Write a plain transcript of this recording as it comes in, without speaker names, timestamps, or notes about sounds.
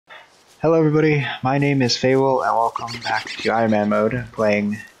Hello everybody, my name is Phaewil and welcome back to Iron Man mode,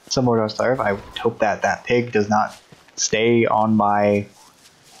 playing some more Dust Starve. I hope that that pig does not stay on my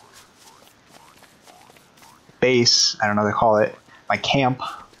base, I don't know what to call it, my camp,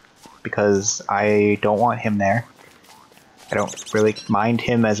 because I don't want him there. I don't really mind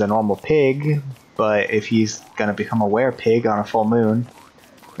him as a normal pig, but if he's gonna become a were-pig on a full moon,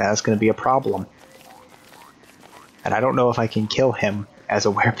 that's gonna be a problem. And I don't know if I can kill him as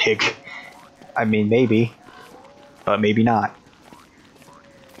a were-pig. I mean, maybe, but maybe not.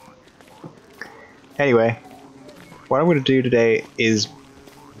 Anyway, what I'm going to do today is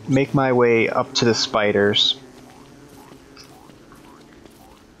make my way up to the spiders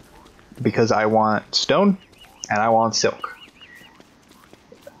because I want stone and I want silk.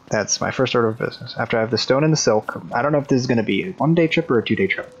 That's my first order of business. After I have the stone and the silk, I don't know if this is going to be a 1-day trip or a 2-day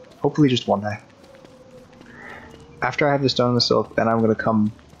trip. Hopefully just 1 day. After I have the stone and the silk, then I'm going to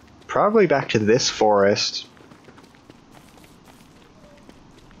come probably back to this forest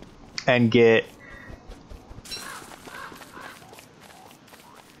and get...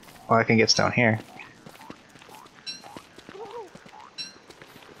 Well, I can get stone here.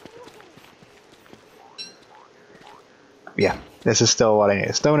 Yeah, this is still what I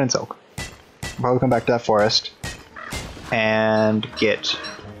need. Stone and silk. I'll probably come back to that forest and get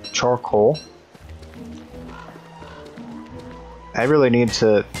charcoal. I really need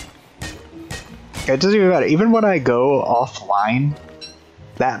to... It doesn't even matter. Even when I go offline,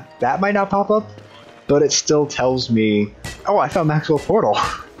 that might not pop up, but it still tells me, oh, I found Maxwell Portal.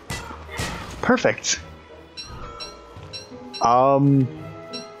 Perfect. Do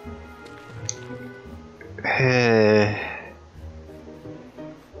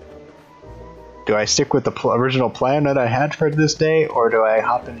I stick with the original plan that I had for this day, or do I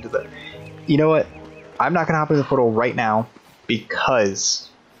hop into the... You know what? I'm not going to hop into the portal right now, because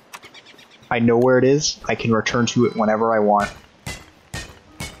I know where it is. I can return to it whenever I want.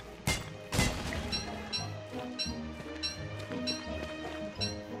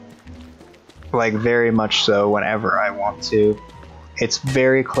 Like, very much so whenever I want to. It's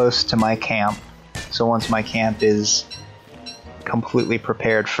very close to my camp, so once my camp is completely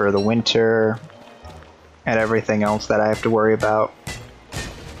prepared for the winter and everything else that I have to worry about,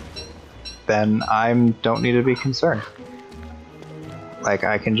 then I don't need to be concerned. Like,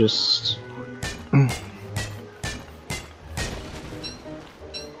 I can just...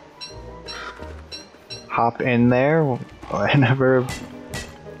 hop in there whenever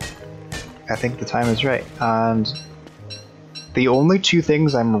I think the time is right. And the only two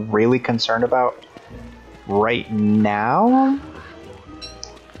things I'm really concerned about right now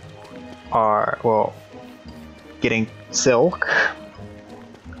are, well, getting silk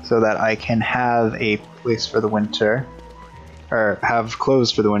so that I can have a place for the winter, or have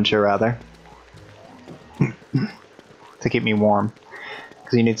clothes for the winter rather, to keep me warm,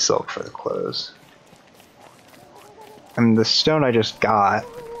 because you need silk for the clothes. And the stone I just got,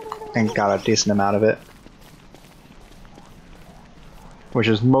 and got a decent amount of it, which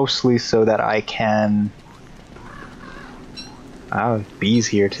is mostly so that I can... Oh, bees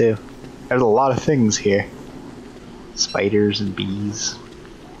here too. There's a lot of things here. Spiders and bees.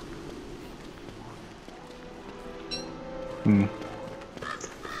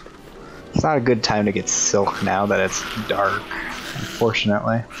 It's not a good time to get silk now that it's dark,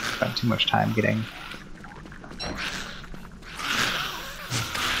 unfortunately. Spent too much time getting...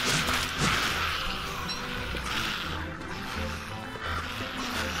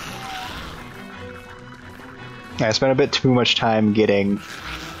 Yeah, I spent a bit too much time getting...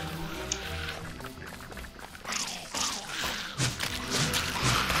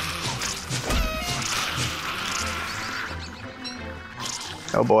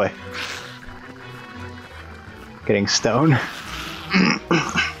 Oh boy. Getting stone.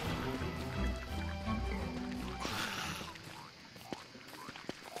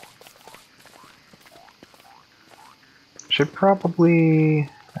 Should probably...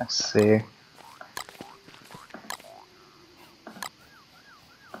 Let's see.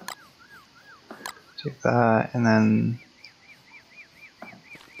 Do that, and then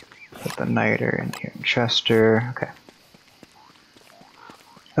put the niter in here in Chester. Okay.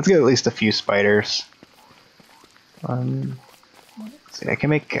 Let's get at least a few spiders. Let's see, I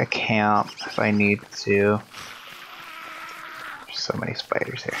can make a camp if I need to. There's so many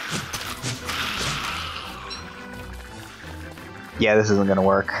spiders here. Yeah, this isn't gonna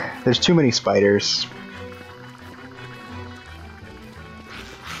work. There's too many spiders.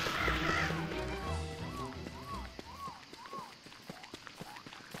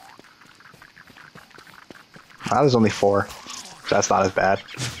 That was only 4, so that's not as bad.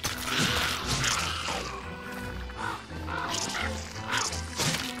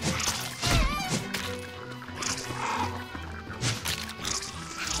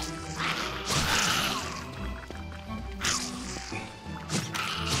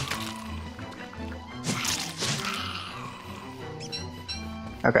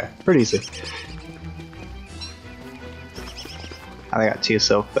 Okay, pretty easy. I got 2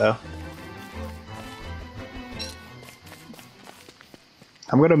 silk though.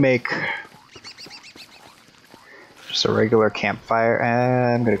 I'm gonna make just a regular campfire,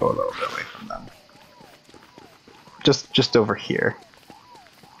 and I'm gonna go a little bit away from them. Just over here.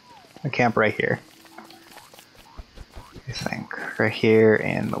 A camp right here. I think right here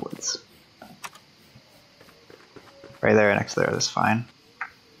in the woods. Right there next to there is fine.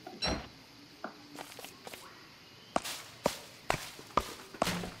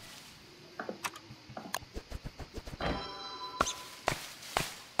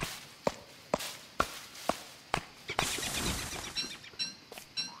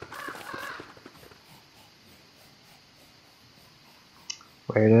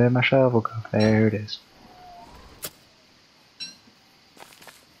 Where did my shovel go? There it is.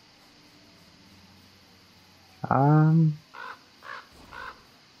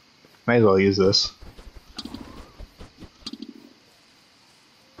 May as well use this.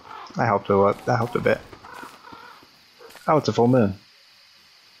 That helped a lot. That helped a bit. Oh, it's a full moon.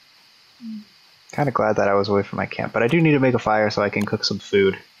 Kind of glad that I was away from my camp, but I do need to make a fire so I can cook some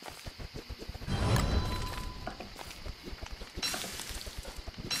food.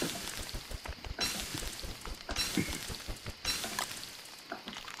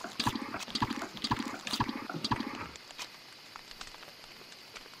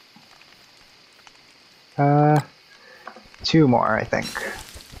 Two more, I think.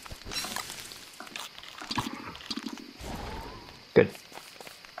 Good.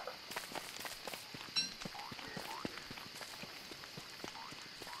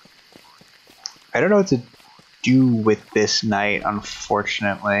 I don't know what to do with this night,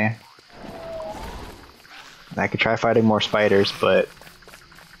 unfortunately. I could try fighting more spiders, but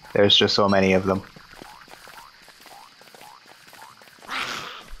there's just so many of them.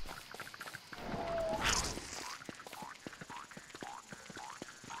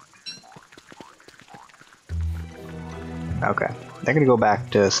 Okay, they're gonna go back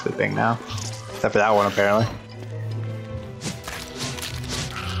to sleeping now. Except for that one, apparently.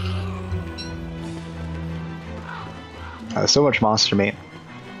 There's so much monster meat.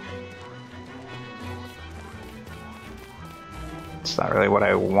 It's not really what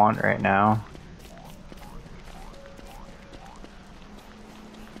I want right now.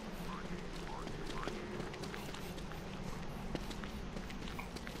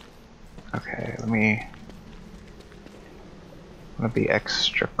 Okay, I'm gonna be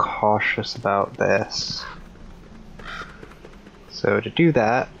extra cautious about this. So to do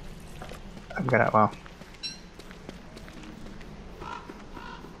that, I'm gonna, well,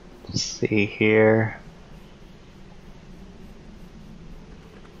 let's see here.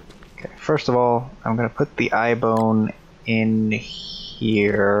 Okay, first of all, I'm gonna put the eye bone in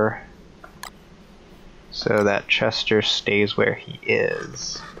here so that Chester stays where he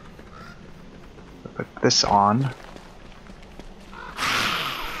is. Put this on.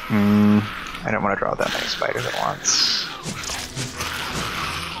 I don't want to draw that many spiders at once.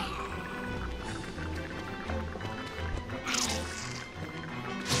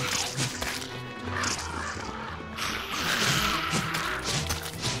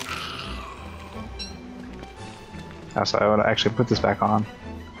 So I want to actually put this back on.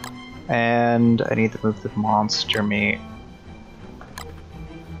 And I need to move the monster meat.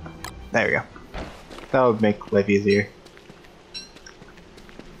 There we go. That would make life easier.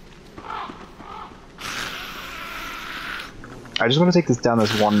 I just want to take this down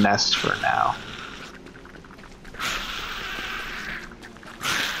this one nest for now.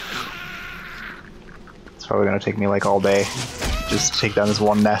 It's probably going to take me like all day just to take down this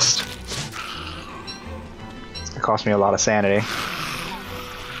one nest. It's going to cost me a lot of sanity.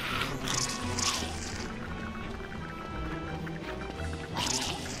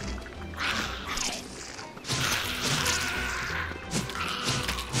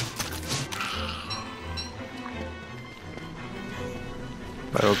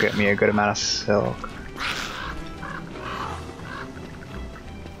 But it'll get me a good amount of silk.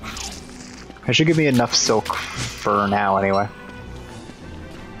 It should give me enough silk for now anyway.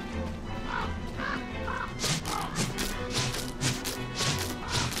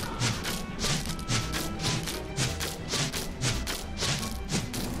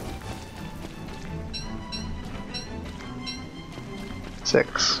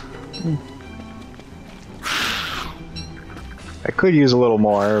 Six. I could use a little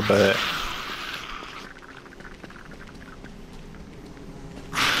more, but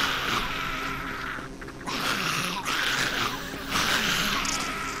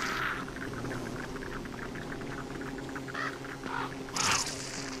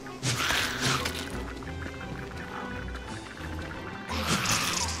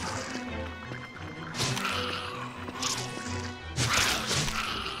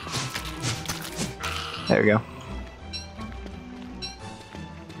There we go.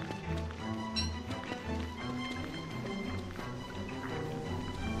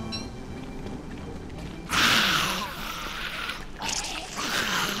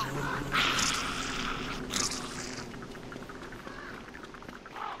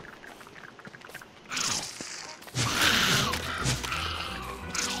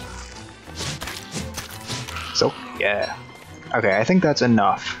 So, yeah. Okay, I think that's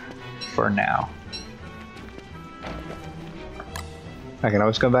enough for now. I can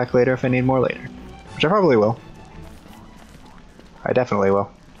always come back later if I need more later. Which I probably will. I definitely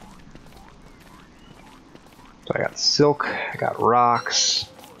will. So I got silk, I got rocks.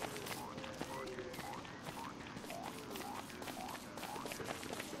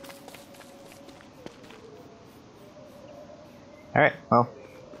 Alright, well.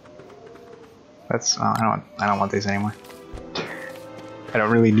 That's I don't want these anymore. I don't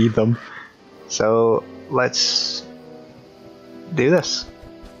really need them. So let's do this.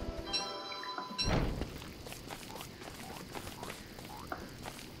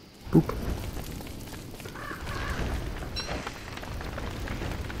 Boop.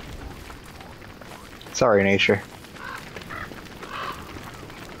 Sorry, nature.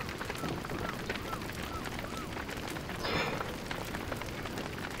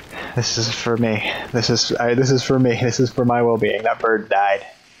 This is for me. This is for me. This is for my well-being. That bird died.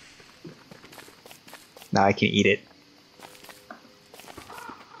 Now I can eat it.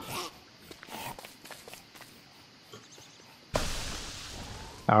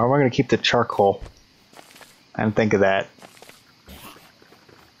 Now we're gonna keep the charcoal. I didn't think of that.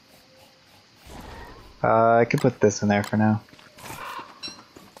 I can put this in there for now.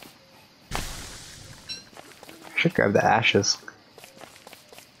 I should grab the ashes.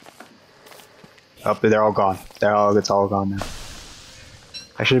 Oh, they're all gone. It's all gone now.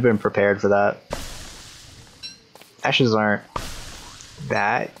 I should have been prepared for that. Ashes aren't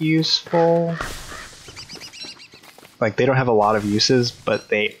that useful. Like, they don't have a lot of uses, but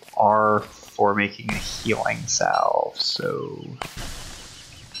they are for making a healing salve, so...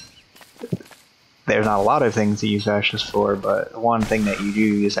 There's not a lot of things to use ashes for, but one thing that you do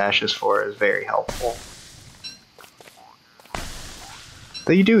use ashes for is very helpful.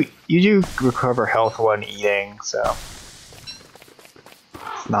 But you do recover health when eating, so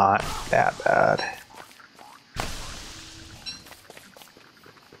it's not that bad.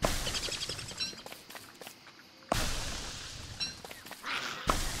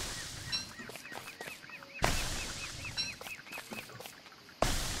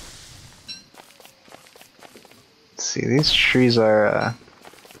 Let's see, these trees are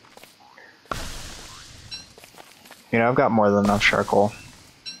you know, I've got more than enough charcoal.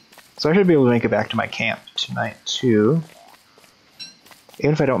 So I should be able to make it back to my camp tonight, too.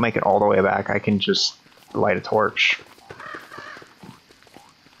 Even if I don't make it all the way back, I can just light a torch.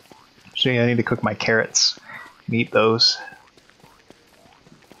 So yeah, I need to cook my carrots and eat those.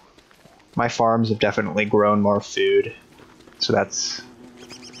 My farms have definitely grown more food, so that's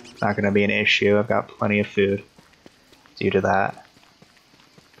not going to be an issue. I've got plenty of food due to that.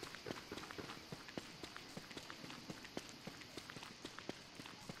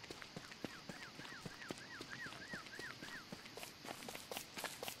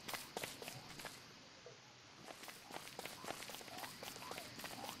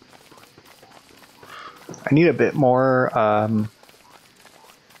 I need a bit more, I'm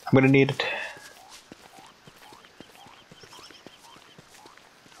gonna need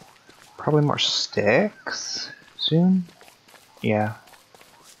probably more sticks soon. Yeah.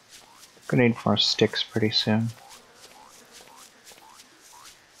 Gonna need more sticks pretty soon.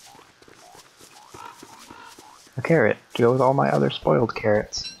 A carrot to go with all my other spoiled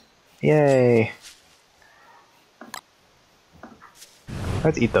carrots. Yay!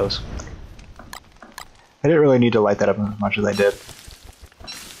 Let's eat those. I didn't really need to light that up as much as I did.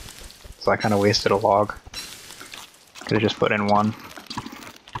 So I kind of wasted a log. Could have just put in one.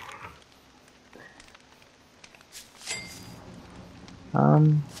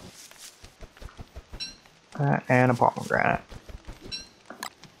 And a pomegranate.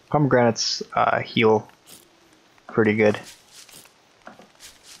 Pomegranates heal pretty good.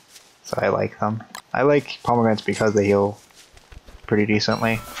 So I like them. I like pomegranates because they heal pretty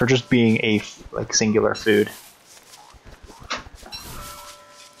decently for just being a like singular food.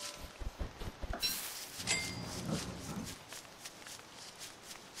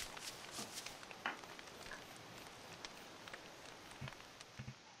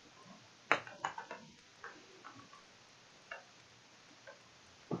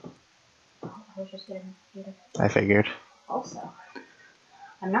 I was just getting a computer. I figured. Also,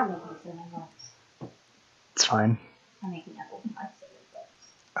 I'm not making cinnamon rolls. It's fine. I'm making apple pie cinnamon buns.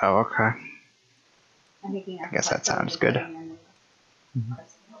 Oh, okay. I'm making apple I guess pie that sounds cinnamon good. buns and then Mhm.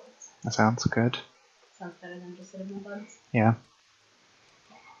 pretzel rolls. That sounds good. Sounds better than just cinnamon buns. Yeah.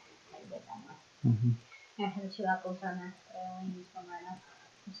 I can get that one. Mm-hmm. I have the 2 apples on there, but I only use one right now.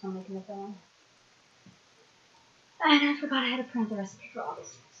 I'm still making the filling. And I forgot I had to print the recipe for all this.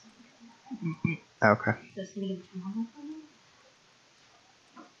 So I'm doing that. Okay. Just leave it from home for me.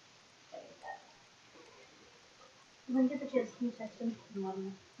 When did the kids can you text them? No,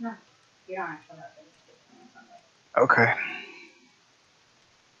 you don't actually have to text them on Sunday. Okay.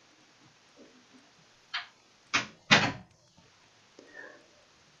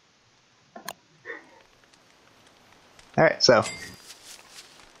 Alright, so.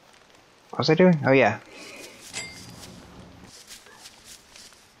 What was I doing? Oh, yeah.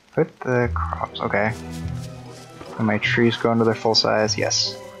 Put the crops. Okay. And my trees grown to their full size?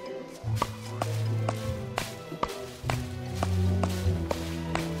 Yes.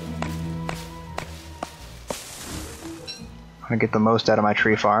 I'm gonna get the most out of my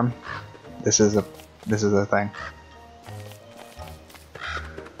tree farm. This is a thing.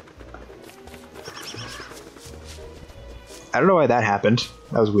 I don't know why that happened.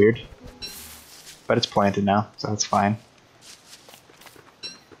 That was weird. But it's planted now, so that's fine.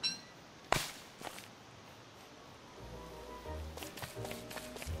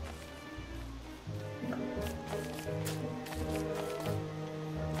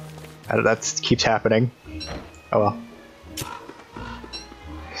 That keeps happening. Oh well.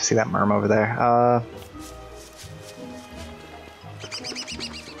 See that merm over there?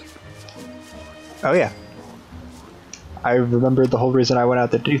 Oh yeah. I remembered the whole reason I went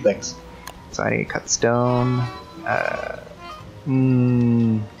out to do things. So I need to cut stone.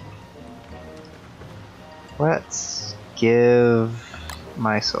 Let's give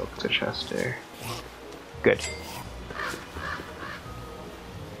my silk to Chester. Good.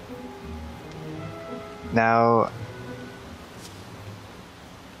 Now...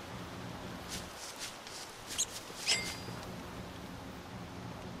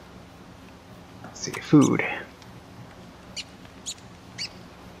 let's see, food.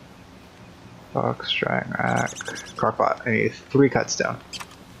 Box, drying rack, crockpot. I need 3 cut stone.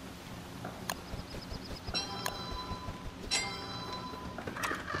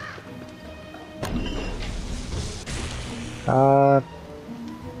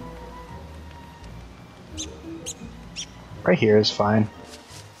 Right here is fine.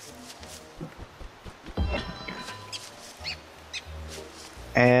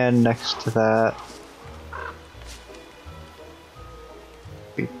 And next to that,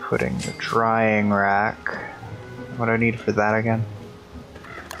 be putting the drying rack. What do I need for that again?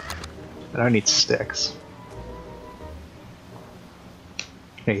 I don't need sticks.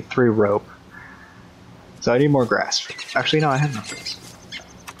 I need 3 rope. So I need more grass. Actually, no, I have no grass.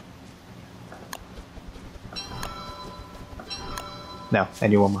 No, I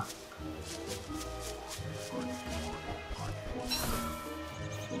need 1 more.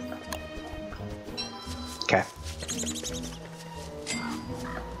 Okay.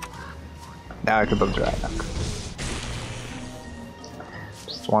 Now I can build dry rack.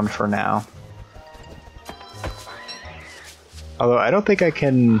 Just 1 for now. Although I don't think I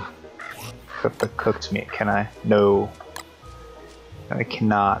can cook the cooked meat, can I? No. I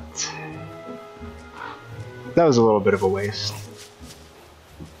cannot. That was a little bit of a waste.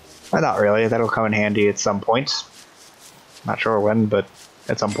 Well, not really, that'll come in handy at some point. Not sure when, but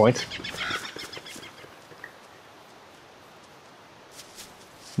at some point.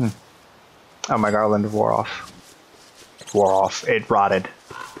 Oh, my garland wore off. Wore off. It rotted.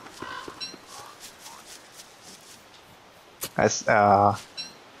 That's, well,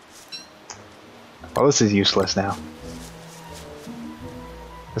 this is useless now.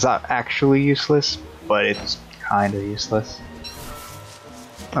 It's not actually useless, but it's kind of useless.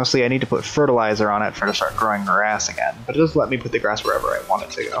 Honestly, I need to put fertilizer on it for it to start growing grass again, but it does let me put the grass wherever I want it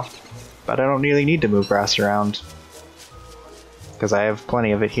to go. But I don't really need to move grass around, because I have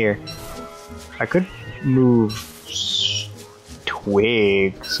plenty of it here. I could move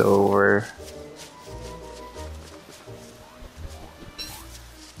twigs over.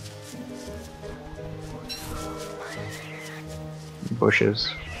 Bushes.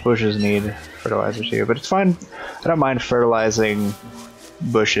 Bushes need fertilizer too, but it's fine. I don't mind fertilizing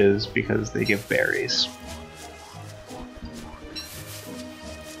bushes because they give berries.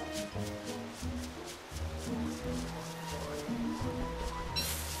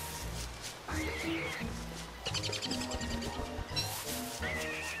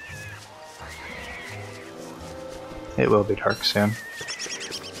 It will be dark soon.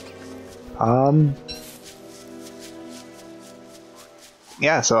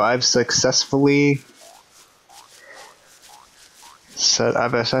 yeah, so I've successfully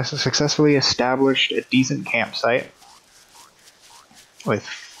established a decent campsite with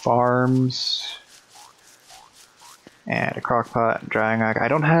farms and a crock pot and drying rack. I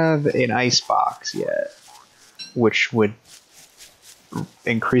don't have an ice box yet, which would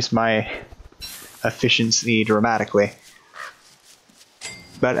increase my efficiency dramatically.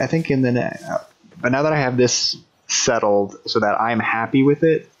 But I think but now that I have this settled so that I'm happy with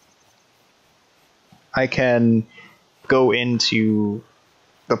it, I can go into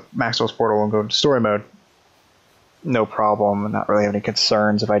the Maxwell's portal and go into story mode. No problem. I'm not really have any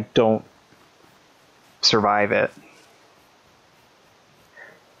concerns if I don't survive it.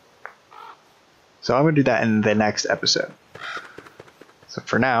 So I'm going to do that in the next episode. So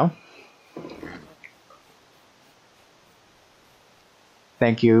for now,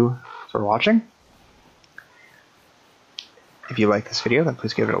 thank you for watching. If you like this video, then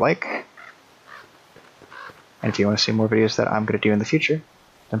please give it a like. And if you want to see more videos that I'm going to do in the future,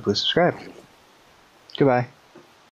 then please subscribe. Goodbye.